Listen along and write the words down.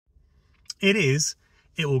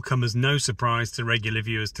it will come as no surprise to regular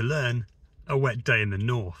viewers to learn, a wet day in the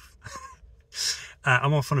north.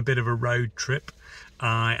 I'm off on a bit of a road trip.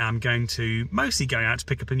 I am mostly going out to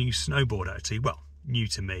pick up a new snowboard, actually. Well, new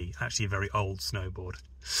to me, actually a very old snowboard.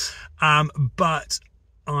 But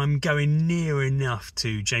I'm going near enough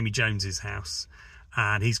to Jamie Jones's house,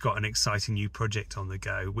 and he's got an exciting new project on the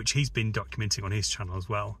go, which he's been documenting on his channel as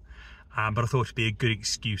well. But I thought it'd be a good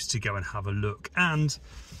excuse to go and have a look and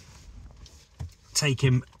take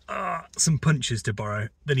him some punches to borrow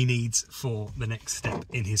that he needs for the next step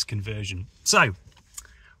in his conversion. So,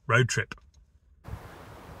 road trip.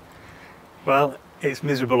 Well, it's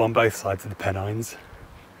miserable on both sides of the Pennines.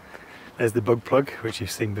 There's the bug plug, which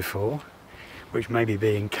you've seen before, which may be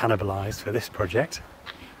being cannibalised for this project,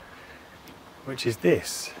 which is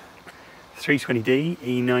this 320D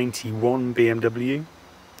E91 BMW,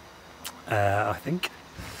 I think.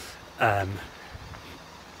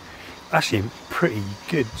 Actually in pretty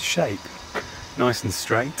good shape, nice and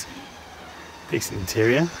straight, decent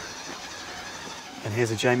interior. And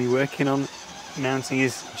here's a Jamie working on mounting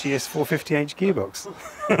his GS450h gearbox.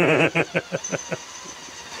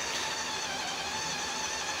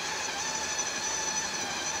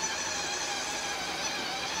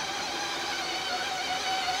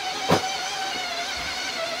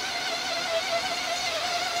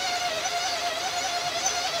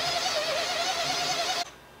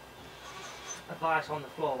 Advice on the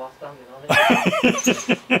floor while standing on it.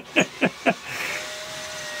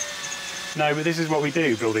 No, but this is what we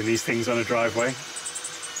do, building these things on a driveway.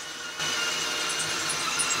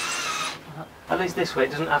 At least this way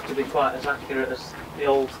it doesn't have to be quite as accurate as the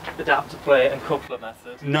old adapter plate and coupler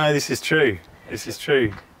method. No, this is true. This is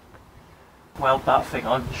true. Weld that thing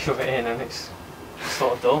on, shove it in, and it's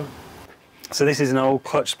sort of done. So this is an old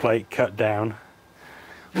clutch plate cut down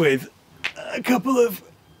with a couple of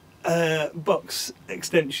box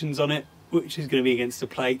extensions on it, which is going to be against the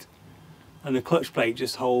plate, and the clutch plate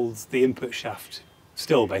just holds the input shaft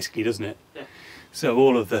still, basically, doesn't it? Yeah. So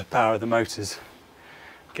all of the power of the motors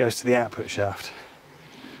goes to the output shaft.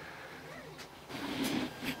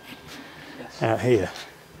 Yes. Out here,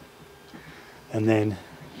 and then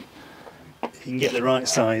if you can get the right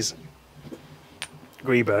size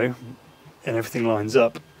grebo and everything lines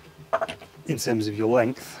up in terms of your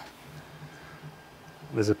length.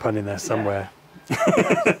 There's a pun in there somewhere.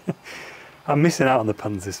 Yeah. I'm missing out on the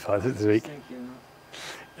puns this week.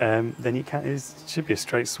 Then you can. It should be a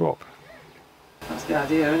straight swap. That's the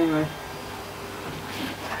idea, anyway.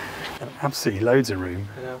 And absolutely loads of room.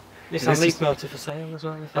 I know. Nissan Leaf motor for sale as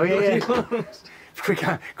well. Oh yeah. Quick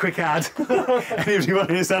ad. Anybody want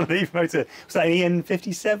a Nissan Leaf motor? Was that an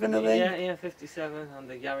EN57, I think? Yeah, EN57, and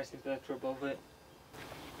the Yaris inverter above it.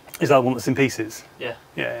 Is that one that's in pieces? Yeah.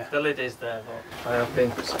 Yeah. The lid is there, but I have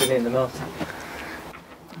been spinning the motor.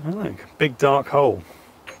 Oh, look, big dark hole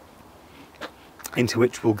into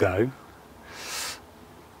which will go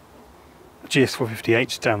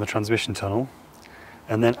GS450h down the transmission tunnel,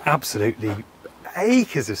 and then absolutely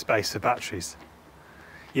acres of space for batteries.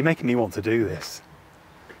 You're making me want to do this.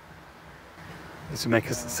 This would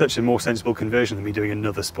make us such a more sensible conversion than me doing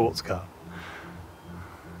another sports car.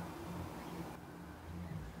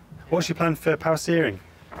 What's your plan for power steering?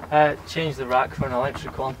 Change the rack for an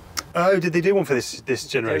electric one. Oh, did they do one for this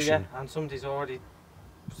generation? Yeah, and somebody's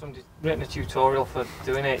written a tutorial for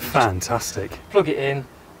doing it. Fantastic. Plug it in,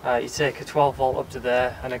 you take a 12 volt up to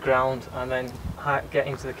there and a ground, and then get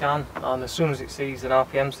into the can, and as soon as it sees an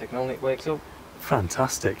RPM signal it wakes up.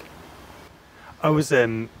 Fantastic. I was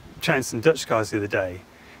chatting to some Dutch guys the other day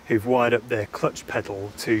who've wired up their clutch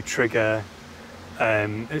pedal to trigger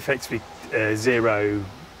effectively zero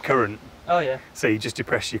current. Oh yeah. So you just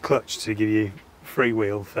depress your clutch to give you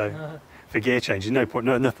freewheel for gear changes. No point.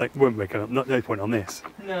 No, nothing. Won't make no point on this.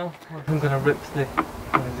 No, I'm going to rip the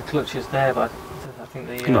clutches there, but I think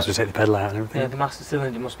the. You must have take the pedal out and everything. Yeah, the master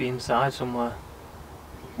cylinder must be inside somewhere.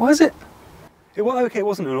 Why is it? Okay, it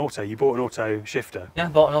wasn't an auto. You bought an auto shifter. Yeah, I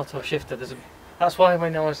bought an auto shifter. That's why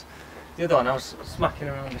when I was the other one, I was smacking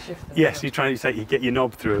around the shifter. Yes, you're trying to get your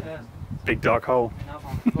knob through a big dark hole.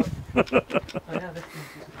 Oh yeah, this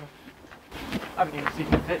I haven't even seen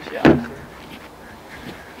the pitch yet, actually.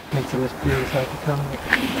 Need to lift the inside the car.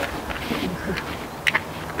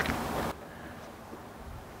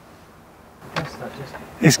 Guess that just...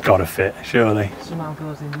 It's got to fit, surely. Somehow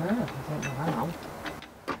goes in there, I don't know how.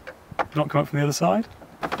 Not come up from the other side?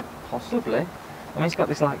 Possibly. I mean, it's got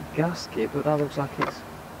this like gasket, but that looks like it's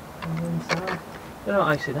on the inside. I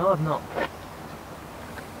don't actually know, I've not.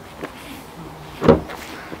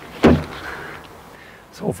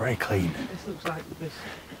 It's all very clean. This looks like this.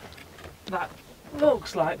 That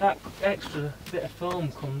Looks like that extra bit of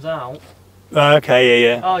foam comes out. Okay,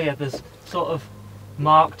 yeah, yeah. Oh yeah, there's sort of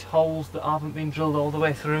marked holes that haven't been drilled all the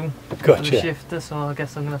way through Gotcha. for the shifter, so I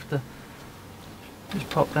guess I'm going to have to just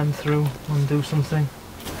pop them through and do something.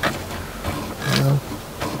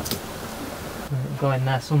 Go in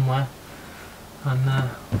there somewhere and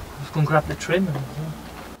just go and grab the trim.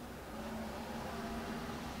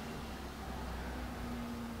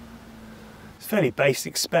 It's fairly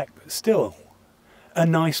basic spec, but still a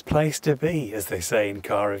nice place to be, as they say in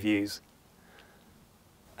car reviews.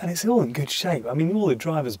 And it's all in good shape. I mean, all the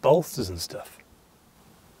driver's bolsters and stuff.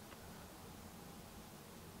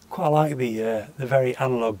 Quite like the very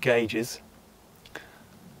analog gauges.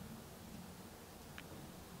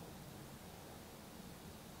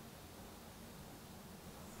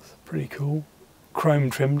 That's pretty cool. Chrome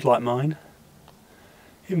trimmed like mine.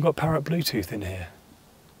 Even got parrot Bluetooth in here.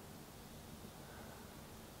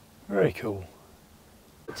 Very cool.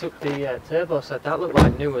 I took the turbo set, that looked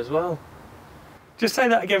like new as well. Just say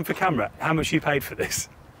that again for camera. How much you paid for this?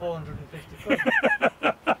 450 quid.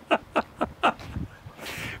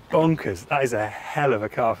 Bonkers. That is a hell of a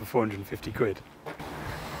car for 450 quid.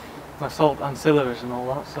 I sold ancillaries and all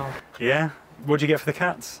that, so... Yeah? What'd you get for the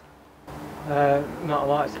cats? Not a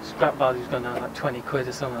lot, scrap value's gone down like 20 quid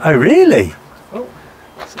or something. Oh, really? Oh,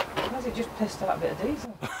 has it just pissed out a bit of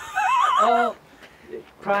diesel? Oh,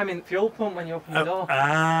 priming the fuel pump when you open the door.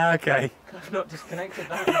 Ah, okay. I've not disconnected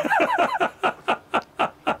that.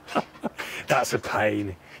 That's a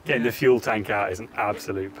pain. Getting the fuel tank out is an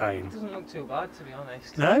absolute pain. It doesn't look too bad, to be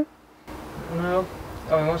honest. No? No.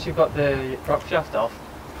 I mean, once you've got the prop shaft off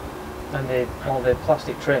and all the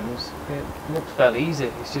plastic trims, it looks fairly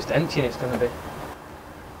easy. It's just emptying it's going to be.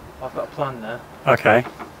 I've got a plan there. Okay.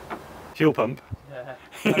 Fuel pump? Yeah.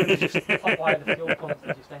 I'm going to just pop wire the fuel pump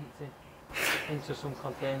and just empty into some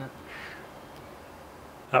container.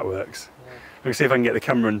 That works. Yeah. I'm going to see if I can get the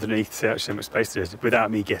camera underneath to see actually how much space there is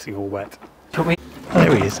without me getting all wet. Shall we? Oh,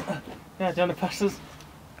 there he is. Yeah, do you want to pass us?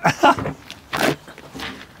 I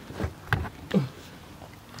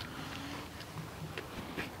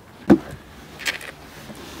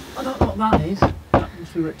don't know what that is. That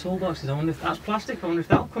must be where toolboxes. I wonder if that's plastic. I wonder if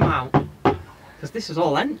that'll come out. Because this is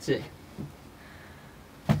all empty.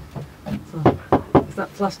 So, if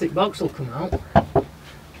that plastic box will come out,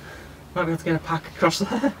 might be able to get a pack across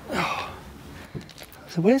there.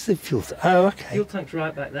 So where's the fuel tank? Oh, okay. Fuel tank's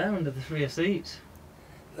right back there under the rear seats.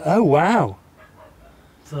 Oh, wow.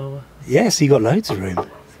 So yeah, so you got loads of room.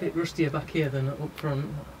 it's a bit rustier back here than up front.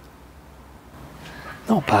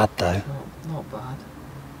 Not bad though. Not bad.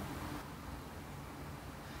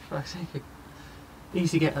 Like I say, you could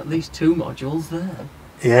easily get at least 2 modules there.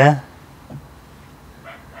 Yeah.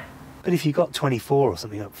 But if you got 24 or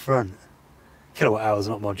something up front, kilowatt hours,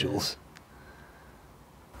 not modules.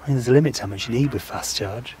 I mean, there's a limit to how much you need with fast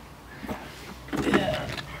charge. Yeah.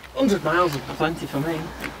 100 miles is plenty for me.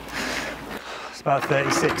 It's about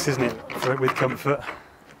 36, isn't it, with comfort?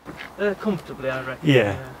 Comfortably, I reckon.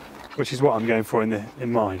 Yeah. Which is what I'm going for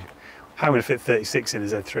in mind. How I'm going to fit 36 in a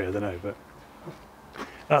Z3, I don't know, but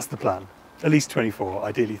that's the plan. At least 24,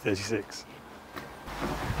 ideally 36.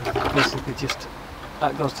 Basically just,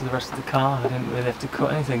 that goes to the rest of the car. I didn't really have to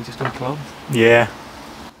cut anything, just unplugged. Yeah.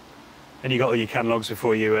 And you got all your can logs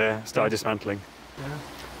before you started dismantling. Yeah.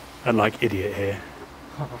 Unlike idiot here.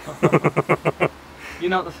 You're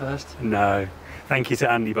not the first. No. Thank you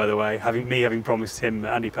to Andy, by the way. Having promised him,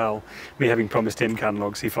 Andy Powell, having promised him can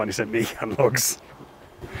logs, he finally sent me can logs.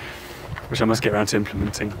 Which I must get around to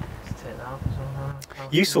implementing.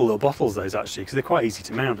 Useful little bottles, those actually, because they're quite easy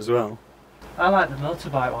to mount as well. I like the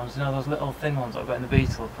motorbike ones, you know, those little thin ones I've got in the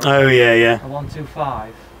Beetle. Oh, yeah, yeah. The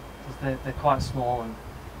 125, because they're quite small and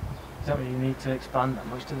you don't really need to expand that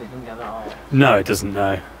much, do they? You don't get that all. No, it doesn't,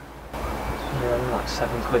 no. Yeah, they're like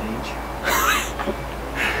 £7 each.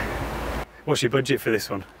 What's your budget for this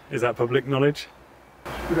one? Is that public knowledge?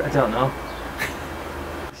 I don't know.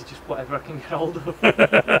 It's just whatever I can get hold of.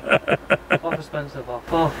 What for Spencer bought?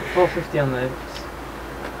 450 on this,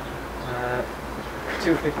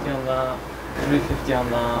 250 on that, 350 on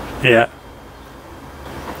that. Yeah.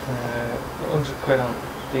 100 quid on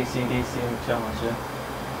DC and charger.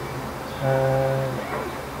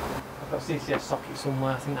 I've got a CCS socket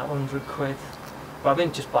somewhere, I think that 100 quid. But I've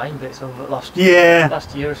been just buying bits over the last year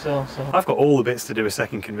or so. I've got all the bits to do a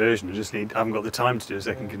second conversion. I haven't got the time to do a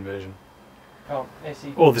second conversion. Oh,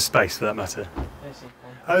 AC. Or the space for that matter. AC.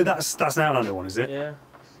 Oh, that's an Outlander one, is it? Yeah.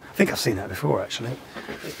 I think I've seen that before actually.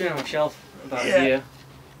 It's been on my shelf about a year.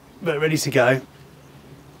 But ready to go.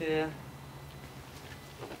 Yeah.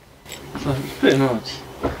 So pretty much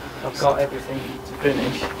I've got everything to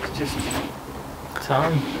finish. It's just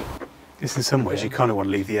time. It's in some ways you kind of want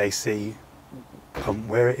to leave the AC pump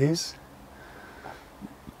where it is.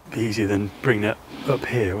 Be easier than bringing it up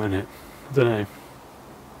here, wouldn't it? I don't know.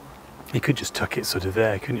 You could just tuck it sort of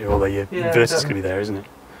there, couldn't you? Although your inverter's going to be there, isn't it?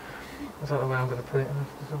 I don't know where I'm going to put it. I'll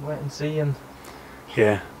have to wait and see. And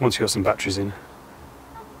yeah, once you've got some batteries in.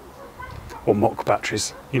 Or mock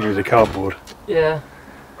batteries. You need a cardboard. Yeah,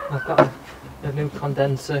 I've got a new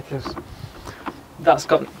condenser because that's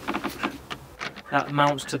got... That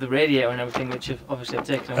mounts to the radiator and everything, which obviously I've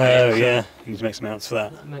taken away. Oh, so yeah, you need to make some mounts for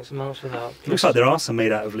that. Make some mounts for that. Looks like there are some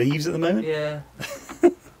made out of leaves at the moment. Yeah.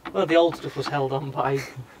 Well, the old stuff was held on by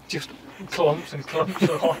just clumps and clumps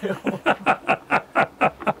of oil.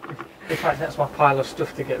 In fact, that's my pile of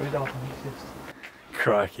stuff to get rid of.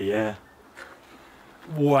 Crikey, yeah.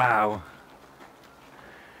 Wow.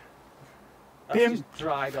 That's just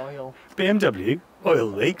dried oil. BMW oil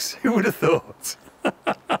leaks, who would have thought?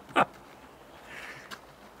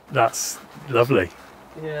 That's lovely.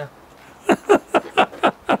 Yeah.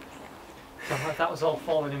 That was all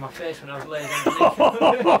falling in my face when I was laying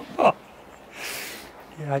underneath.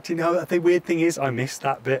 Yeah, do you know, the weird thing is I missed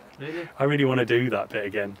that bit. Really? I really want to do that bit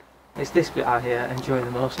again. It's this bit I enjoy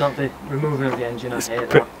the most, not the removing of the engine. I hate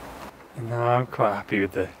that. No, I'm quite happy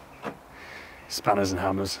with the spanners and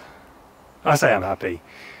hammers. I say I'm happy.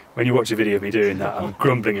 When you watch a video of me doing that, I'm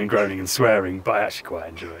grumbling and groaning and swearing, but I actually quite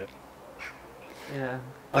enjoy it. Yeah.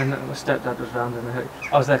 I know my stepdad was round and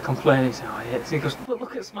I was there complaining. He said, "Oh, I hate it." He goes, "But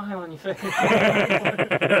look at the smile on your face."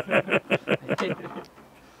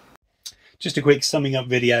 Just a quick summing up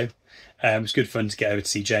video. It was good fun to get over to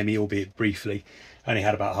see Jamie, albeit briefly. I only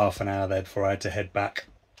had about half an hour there before I had to head back,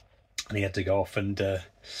 and he had to go off and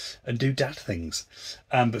do dad things.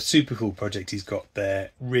 But super cool project he's got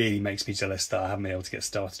there. Really makes me jealous that I haven't been able to get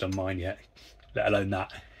started on mine yet, let alone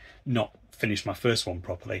that not finish my first one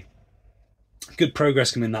properly. Good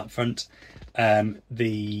progress coming in that front.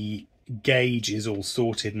 The gauge is all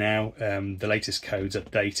sorted now. The latest code's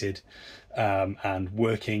updated and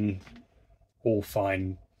working all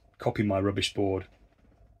fine. Copy my rubbish board.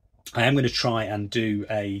 I am going to try and do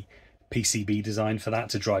a PCB design for that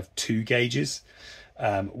to drive 2 gauges.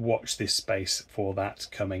 Watch this space for that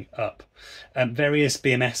coming up. Various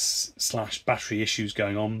BMS/battery issues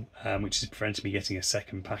going on, which is preventing me getting a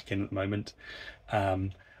second pack in at the moment.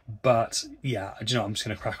 But yeah, do you know, I'm just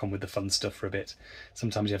going to crack on with the fun stuff for a bit.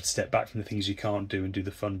 Sometimes you have to step back from the things you can't do and do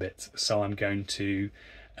the fun bits. So I'm going to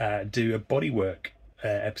do a bodywork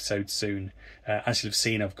episode soon. As you've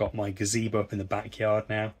seen, I've got my gazebo up in the backyard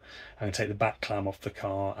now. I'm going to take the back clam off the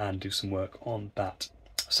car and do some work on that.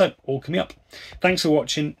 So all coming up. Thanks for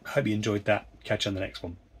watching. Hope you enjoyed that. Catch you on the next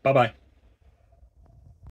one. Bye bye.